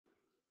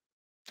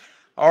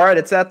All right,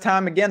 it's that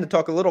time again to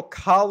talk a little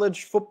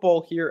college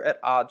football here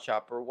at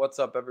OddsShopper. What's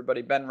up,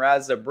 everybody? Ben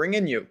Razza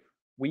bringing you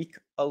Week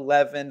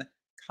 11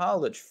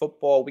 college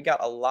football. We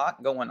got a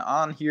lot going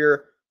on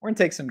here. We're going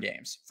to take some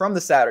games from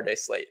the Saturday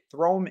slate,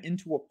 throw them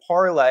into a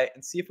parlay,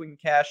 and see if we can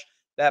cash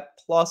that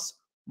plus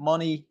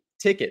money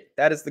ticket.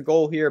 That is the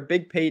goal here.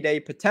 Big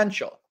payday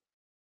potential.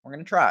 We're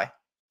going to try. If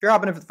you're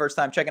hopping in for the first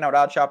time, checking out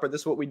OddsShopper,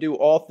 this is what we do.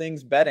 All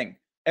things betting,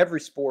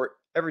 every sport,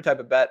 every type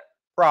of bet,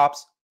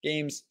 props,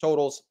 games,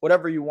 totals,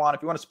 whatever you want.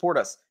 If you want to support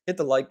us, hit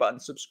the like button,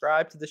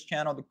 subscribe to this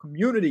channel. The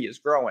community is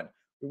growing.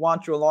 We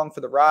want you along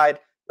for the ride.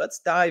 Let's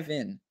dive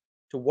in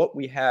to what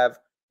we have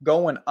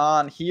going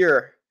on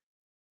here.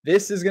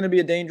 This is going to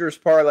be a dangerous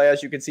parlay.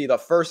 As you can see, the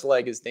first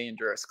leg is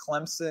dangerous.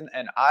 Clemson,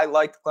 and I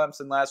liked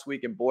Clemson last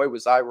week, and boy,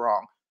 was I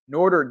wrong.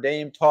 Notre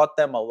Dame taught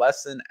them a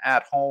lesson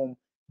at home.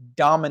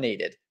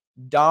 Dominated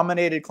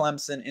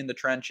Clemson in the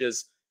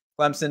trenches.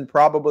 Clemson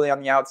probably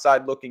on the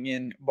outside looking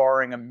in,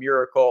 barring a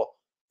miracle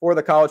for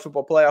the college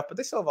football playoff, but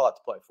they still have a lot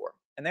to play for.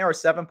 And they are a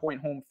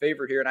 7-point home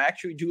favorite here, and I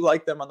actually do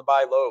like them on the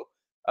buy low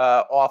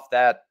off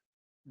that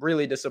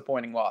really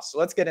disappointing loss. So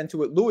let's get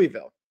into it.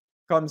 Louisville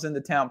comes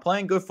into town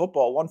playing good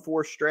football, won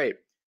 4 straight,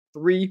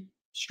 3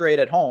 straight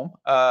at home.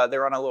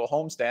 They're on a little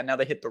homestand. Now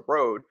they hit the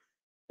road.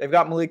 They've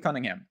got Malik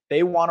Cunningham.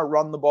 They want to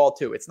run the ball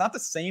too. It's not the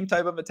same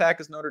type of attack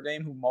as Notre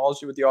Dame, who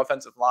mauls you with the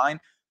offensive line,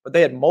 but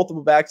they had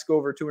multiple backs go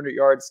over 200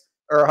 yards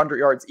or 100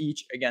 yards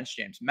each against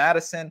James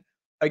Madison.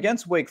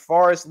 Against Wake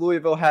Forest,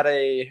 Louisville had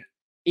a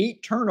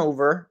 8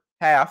 turnover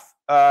half.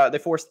 They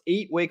forced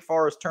 8 Wake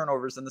Forest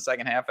turnovers in the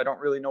second half. I don't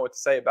really know what to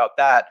say about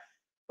that,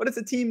 but it's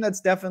a team that's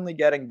definitely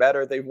getting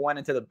better. They went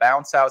into the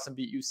bounce house and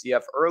beat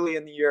UCF early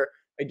in the year.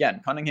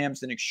 Again,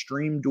 Cunningham's an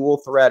extreme dual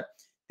threat.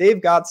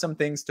 They've got some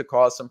things to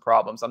cause some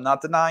problems. I'm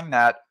not denying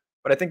that,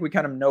 but I think we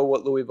kind of know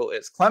what Louisville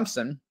is.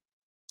 Clemson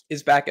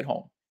is back at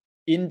home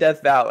in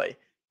Death Valley.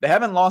 They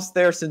haven't lost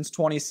there since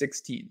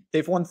 2016.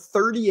 They've won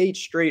 38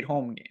 straight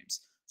home games.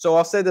 So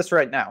I'll say this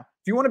right now.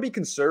 If you want to be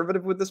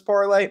conservative with this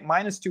parlay,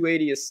 minus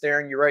 280 is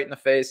staring you right in the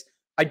face.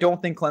 I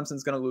don't think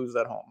Clemson's going to lose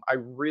at home. I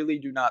really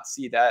do not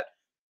see that.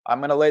 I'm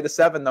going to lay the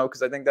 7, though,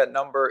 because I think that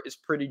number is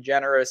pretty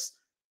generous.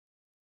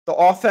 The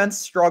offense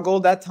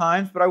struggled at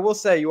times, but I will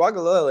say,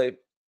 Uagalele,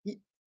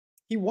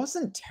 he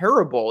wasn't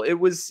terrible. It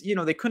was,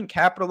 they couldn't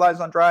capitalize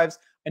on drives.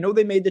 I know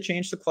they made the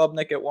change to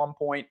Klubnik at one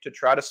point to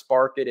try to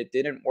spark it. It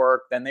didn't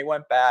work. Then they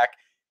went back.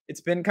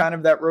 It's been kind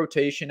of that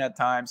rotation at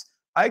times.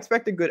 I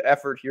expect a good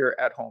effort here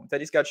at home.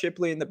 That he's got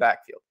Shipley in the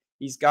backfield.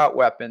 He's got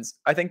weapons.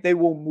 I think they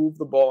will move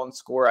the ball and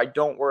score. I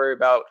don't worry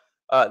about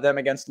them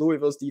against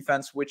Louisville's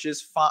defense, which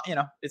is fine.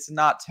 It's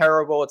not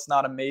terrible. It's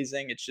not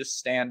amazing. It's just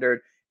standard.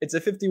 It's a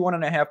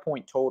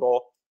 51.5-point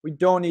total. We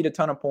don't need a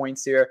ton of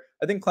points here.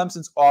 I think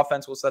Clemson's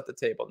offense will set the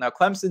table. Now,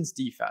 Clemson's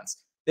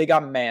defense, they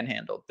got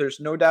manhandled. There's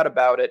no doubt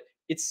about it.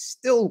 It's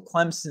still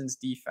Clemson's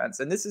defense,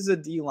 and this is a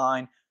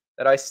D-line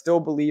that I still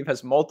believe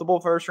has multiple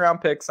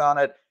first-round picks on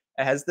it.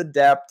 It has the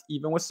depth,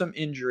 even with some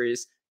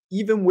injuries,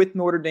 even with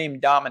Notre Dame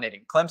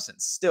dominating.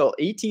 Clemson's still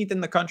 18th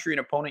in the country in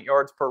opponent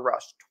yards per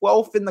rush,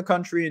 12th in the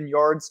country in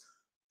yards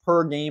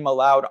per game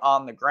allowed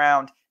on the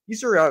ground.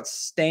 These are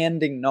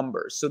outstanding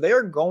numbers. So they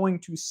are going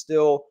to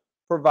still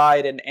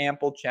provide an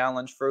ample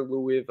challenge for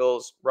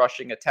Louisville's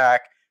rushing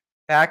attack.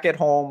 Back at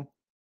home,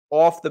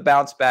 off the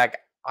bounce back,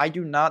 I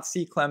do not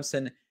see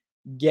Clemson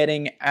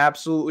getting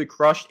absolutely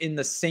crushed in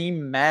the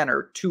same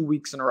manner 2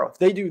 weeks in a row. If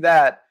they do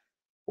that,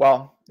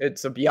 well,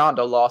 it's beyond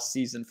a lost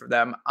season for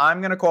them.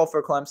 I'm going to call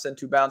for Clemson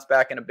to bounce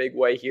back in a big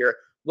way here.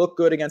 Look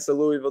good against the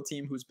Louisville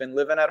team who's been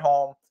living at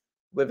home,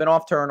 living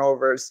off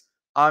turnovers.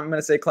 I'm going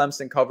to say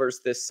Clemson covers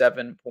this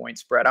 7-point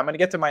spread. I'm going to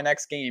get to my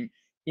next game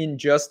in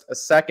just a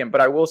second,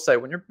 but I will say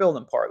when you're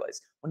building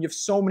parlays, when you have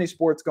so many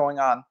sports going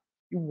on,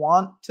 you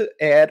want to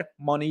add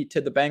money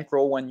to the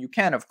bankroll when you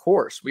can, of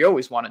course. We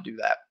always want to do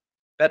that.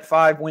 Bet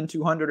 5, win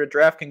 200 at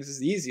DraftKings is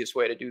the easiest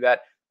way to do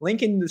that.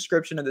 Link in the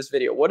description of this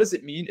video. What does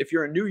it mean? If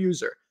you're a new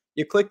user,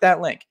 you click that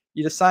link,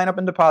 you just sign up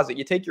and deposit,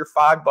 you take your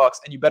 $5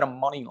 and you bet a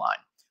money line.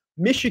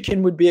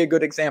 Michigan would be a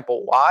good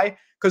example. Why?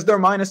 Because they're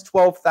minus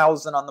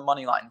 12,000 on the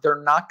money line.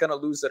 They're not going to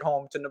lose at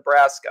home to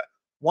Nebraska.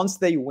 Once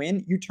they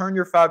win, you turn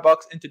your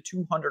 $5 into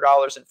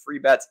 $200 in free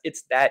bets.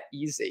 It's that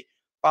easy.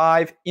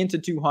 5 into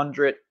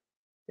 200.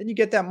 Then you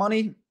get that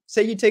money.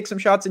 Say you take some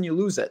shots and you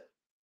lose it.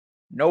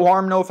 No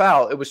harm, no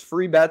foul. It was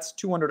free bets,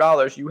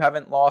 $200. You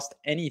haven't lost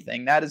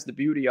anything. That is the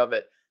beauty of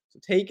it. So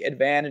take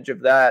advantage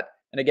of that.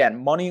 And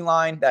again, money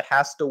line, that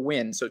has to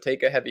win. So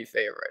take a heavy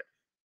favorite.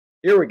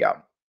 Here we go.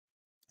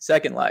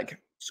 Second leg.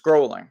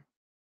 Scrolling.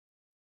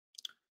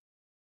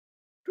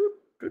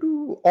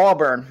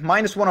 Auburn,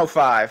 minus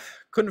 105.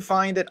 Couldn't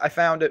find it. I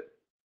found it.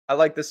 I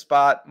like this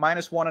spot.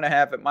 Minus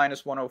 1.5 at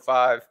minus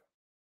 105.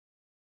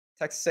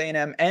 Texas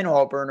A&M and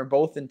Auburn are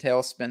both in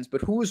tailspins,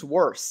 but who's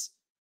worse?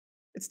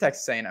 It's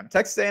Texas A&M.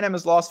 Texas A&M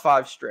has lost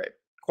 5 straight.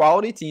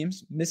 Quality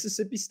teams,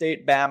 Mississippi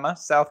State, Bama,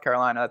 South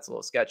Carolina, that's a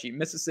little sketchy,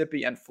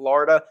 Mississippi, and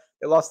Florida.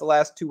 They lost the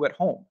last 2 at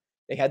home.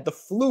 They had the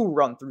flu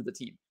run through the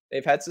team.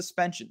 They've had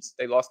suspensions.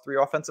 They lost 3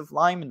 offensive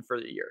linemen for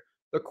the year.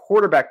 The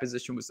quarterback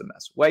position was a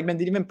mess. Wegman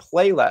didn't even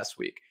play last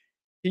week.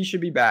 He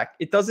should be back.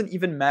 It doesn't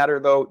even matter,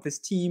 though. This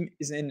team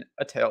is in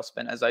a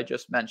tailspin, as I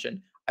just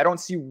mentioned. I don't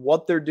see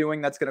what they're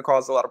doing that's going to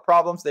cause a lot of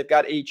problems. They've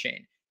got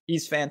A-Chain.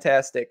 He's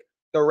fantastic.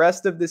 The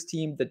rest of this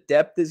team, the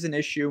depth is an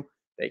issue.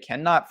 They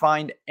cannot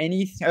find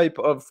any type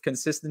of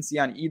consistency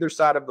on either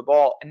side of the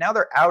ball. And now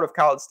they're out of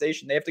College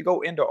Station. They have to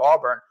go into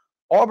Auburn.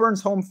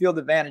 Auburn's home field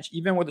advantage,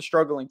 even with a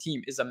struggling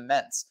team, is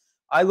immense.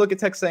 I look at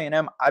Texas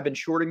A&M. I've been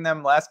shorting them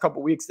the last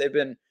couple weeks. They've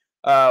been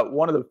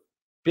one of the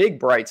big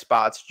bright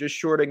spots, just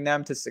shorting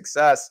them to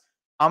success.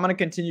 I'm going to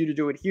continue to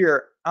do it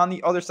here. On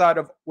the other side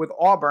of with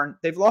Auburn,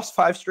 they've lost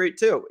 5 straight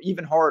too.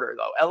 Even harder,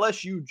 though.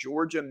 LSU,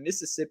 Georgia,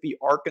 Mississippi,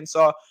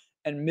 Arkansas,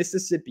 and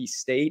Mississippi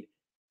State.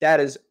 That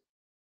is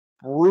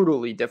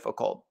brutally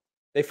difficult.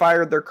 They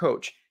fired their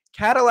coach.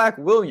 Cadillac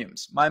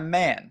Williams, my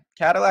man.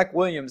 Cadillac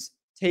Williams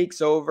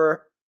takes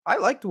over. I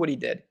liked what he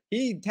did.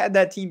 He had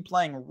that team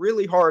playing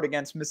really hard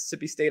against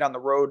Mississippi State on the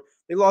road.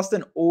 They lost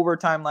in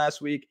overtime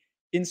last week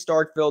in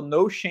Starkville.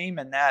 No shame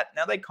in that.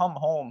 Now they come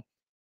home.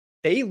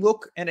 They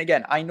look, and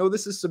again, I know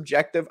this is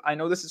subjective. I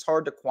know this is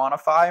hard to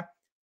quantify.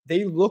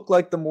 They look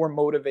like the more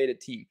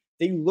motivated team.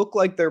 They look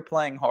like they're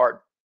playing hard.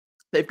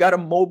 They've got a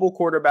mobile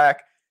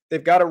quarterback.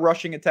 They've got a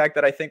rushing attack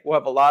that I think will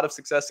have a lot of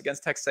success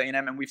against Texas A&M,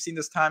 and we've seen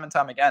this time and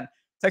time again.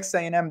 Texas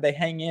A&M, they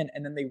hang in,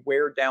 and then they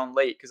wear down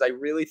late because I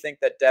really think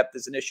that depth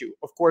is an issue.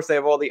 Of course, they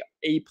have all the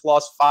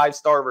A-plus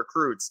 5-star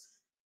recruits.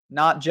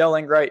 Not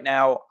gelling right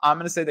now. I'm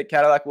going to say that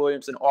Cadillac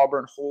Williams and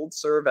Auburn hold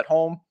serve at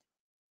home.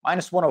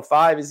 Minus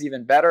 105 is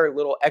even better. A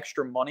little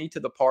extra money to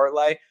the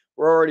parlay.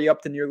 We're already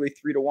up to nearly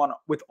 3-1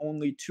 with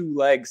only 2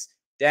 legs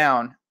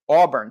down.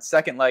 Auburn,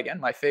 second leg, and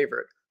my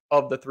favorite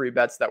of the 3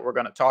 bets that we're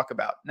going to talk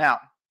about. Now,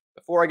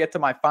 before I get to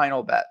my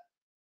final bet,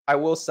 I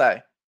will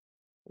say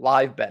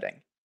live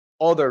betting,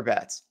 other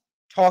bets,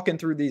 talking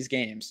through these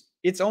games.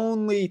 It's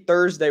only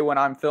Thursday when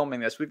I'm filming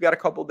this. We've got a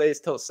couple days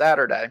till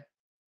Saturday.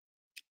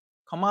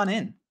 Come on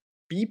in.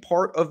 Be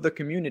part of the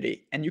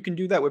community, and you can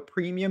do that with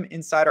premium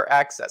insider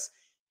access.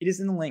 It is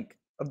in the link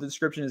of the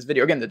description of this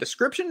video. Again, the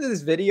description of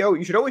this video,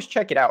 you should always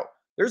check it out.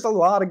 There's a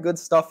lot of good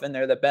stuff in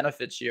there that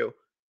benefits you.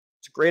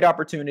 It's a great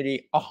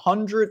opportunity.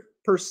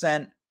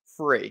 100%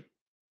 free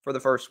for the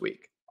first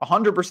week.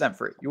 100%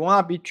 free. You will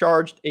not be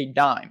charged a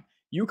dime.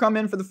 You come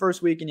in for the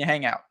first week and you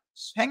hang out.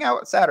 Just hang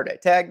out Saturday.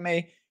 Tag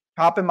me.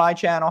 Hop in my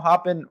channel.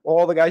 Hop in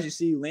all the guys you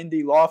see.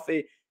 Lindy,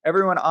 Lofty,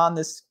 everyone on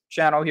this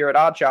channel here at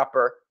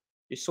OddsShopper.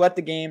 You sweat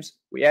the games.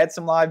 We add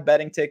some live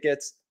betting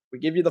tickets. We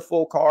give you the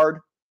full card.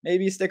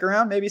 Maybe you stick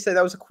around. Maybe you say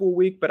that was a cool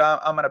week, but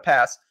I'm going to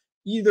pass.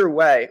 Either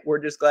way, we're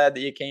just glad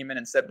that you came in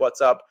and said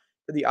what's up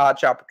to the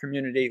OddsShopper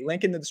community.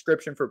 Link in the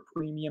description for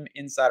premium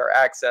insider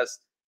access.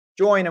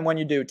 Join, and when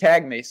you do,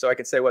 tag me so I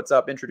can say what's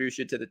up, introduce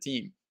you to the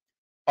team.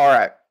 All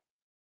right.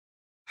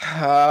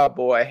 Oh,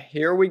 boy.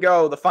 Here we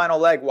go. The final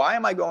leg. Why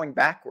am I going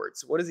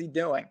backwards? What is he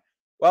doing?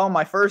 Well,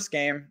 my first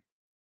game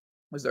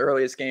was the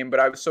earliest game, but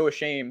I was so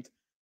ashamed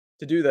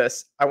to do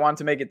this. I wanted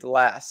to make it the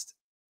last.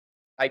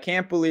 I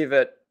can't believe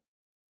it,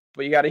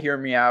 but you got to hear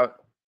me out.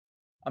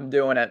 I'm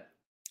doing it.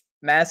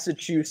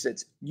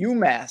 Massachusetts,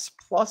 UMass,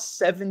 plus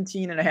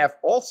 17.5,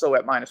 also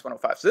at minus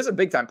 105. So this is a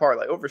big-time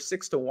parlay, over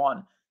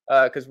 6-1,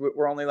 because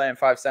we're only laying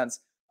 5 cents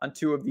on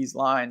 2 of these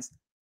lines.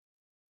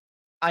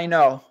 I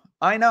know,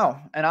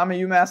 and I'm a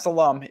UMass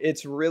alum.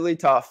 It's really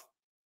tough,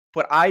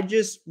 but I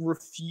just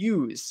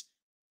refuse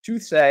to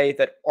say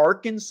that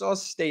Arkansas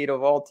State,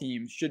 of all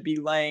teams, should be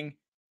laying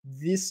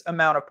this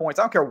amount of points.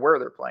 I don't care where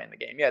they're playing the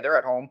game. Yeah, they're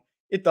at home.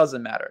 It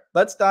doesn't matter.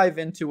 Let's dive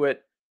into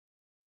it.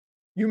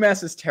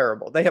 UMass is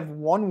terrible. They have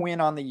 1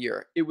 win on the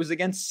year. It was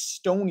against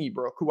Stony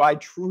Brook, who I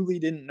truly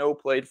didn't know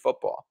played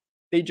football.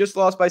 They just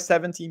lost by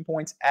 17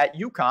 points at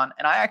UConn,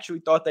 and I actually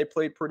thought they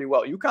played pretty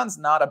well. UConn's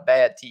not a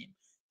bad team.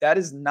 That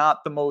is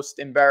not the most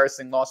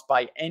embarrassing loss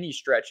by any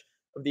stretch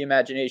of the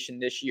imagination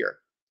this year.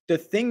 The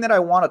thing that I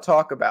want to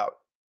talk about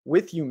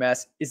with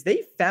UMass is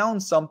they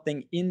found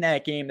something in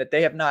that game that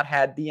they have not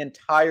had the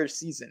entire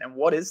season. And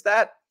what is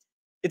that?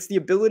 It's the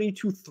ability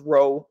to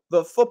throw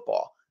the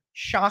football.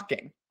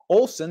 Shocking.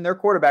 Olsen, their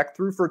quarterback,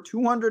 threw for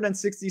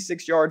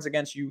 266 yards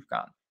against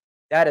UConn.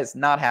 That has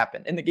not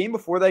happened. In the game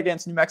before that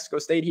against New Mexico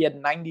State, he had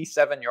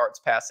 97 yards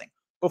passing.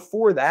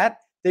 Before that,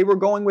 they were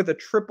going with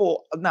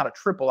not a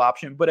triple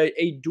option, but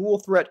a dual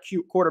threat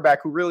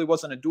quarterback who really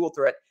wasn't a dual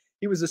threat.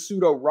 He was a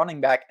pseudo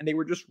running back, and they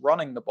were just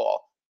running the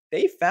ball.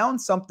 They found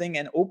something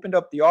and opened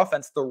up the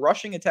offense. The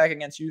rushing attack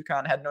against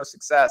UConn had no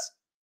success,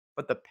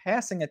 but the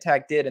passing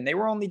attack did, and they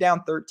were only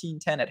down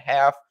 13-10 at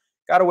half.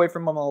 Got away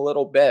from them a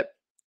little bit.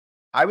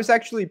 I was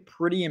actually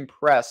pretty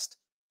impressed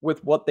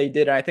with what they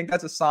did, and I think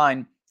that's a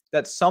sign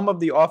that some of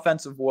the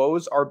offensive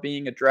woes are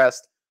being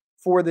addressed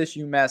for this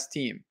UMass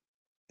team.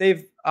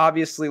 They've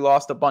obviously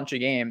lost a bunch of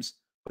games,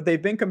 but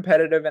they've been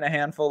competitive in a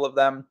handful of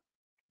them,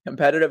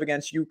 competitive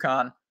against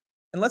UConn.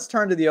 And let's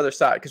turn to the other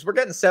side, because we're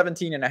getting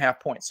 17.5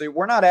 points. So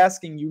we're not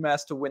asking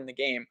UMass to win the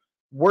game.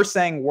 We're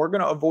saying we're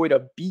going to avoid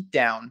a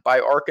beatdown by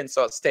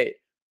Arkansas State.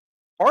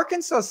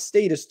 Arkansas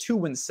State is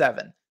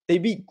 2-7. They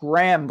beat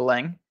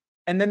Grambling,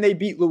 and then they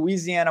beat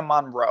Louisiana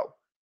Monroe.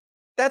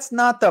 That's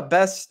not the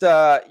best,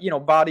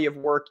 body of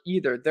work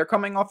either. They're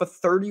coming off a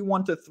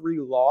 31-3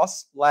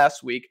 loss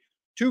last week.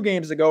 2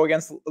 games ago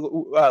against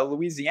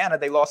Louisiana,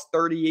 they lost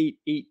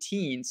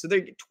 38-18. So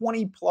they're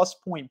 20-plus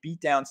point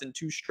beatdowns in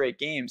 2 straight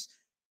games.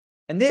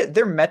 And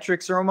their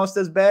metrics are almost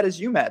as bad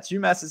as UMass.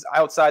 UMass is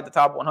outside the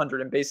top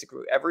 100 in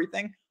basically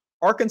everything.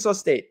 Arkansas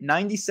State,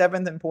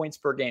 97th in points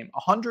per game,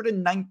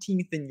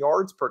 119th in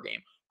yards per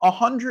game,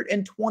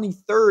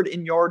 123rd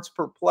in yards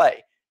per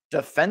play.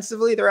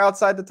 Defensively, they're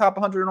outside the top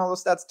 100 in all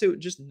those stats too.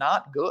 Just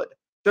not good.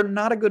 They're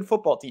not a good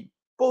football team.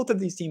 Both of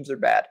these teams are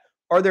bad.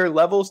 Are there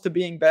levels to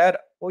being bad?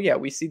 Well, yeah,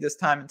 we see this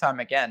time and time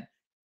again.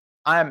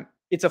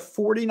 It's a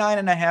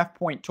 49.5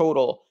 point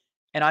total,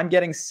 and I'm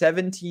getting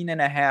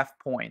 17.5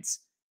 points.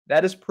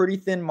 That is pretty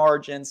thin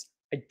margins.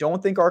 I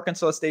don't think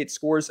Arkansas State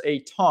scores a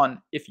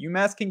ton. If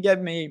UMass can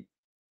give me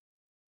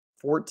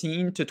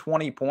 14 to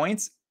 20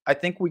 points, I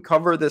think we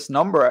cover this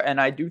number, and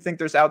I do think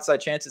there's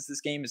outside chances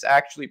this game is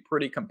actually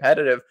pretty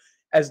competitive.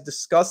 As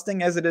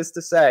disgusting as it is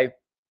to say,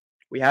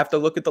 we have to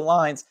look at the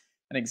lines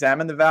and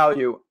examine the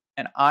value,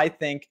 and I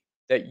think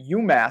that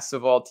UMass,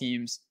 of all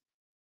teams,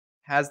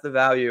 has the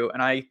value,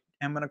 and I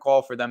am going to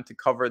call for them to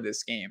cover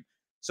this game.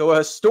 So a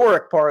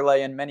historic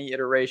parlay in many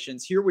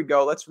iterations. Here we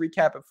go. Let's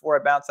recap it before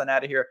I bounce on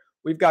out of here.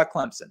 We've got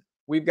Clemson,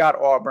 we've got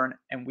Auburn,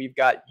 and we've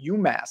got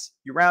UMass.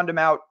 You round them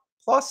out,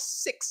 plus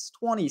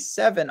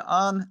 627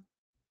 on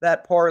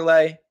that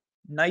parlay.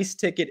 Nice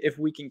ticket if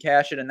we can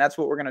cash it, and that's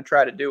what we're going to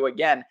try to do.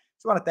 Again,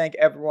 just want to thank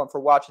everyone for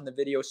watching the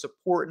video,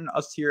 supporting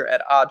us here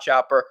at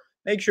OddsShopper.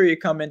 Make sure you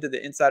come into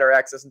the insider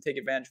access and take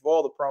advantage of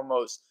all the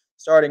promos,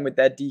 starting with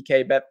that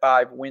DK Bet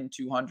 5 win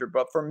 200.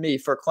 But for me,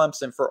 for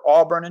Clemson, for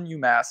Auburn and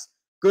UMass,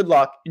 good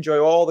luck. Enjoy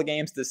all the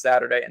games this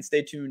Saturday, and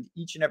stay tuned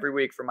each and every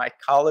week for my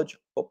college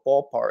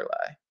football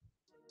parlay.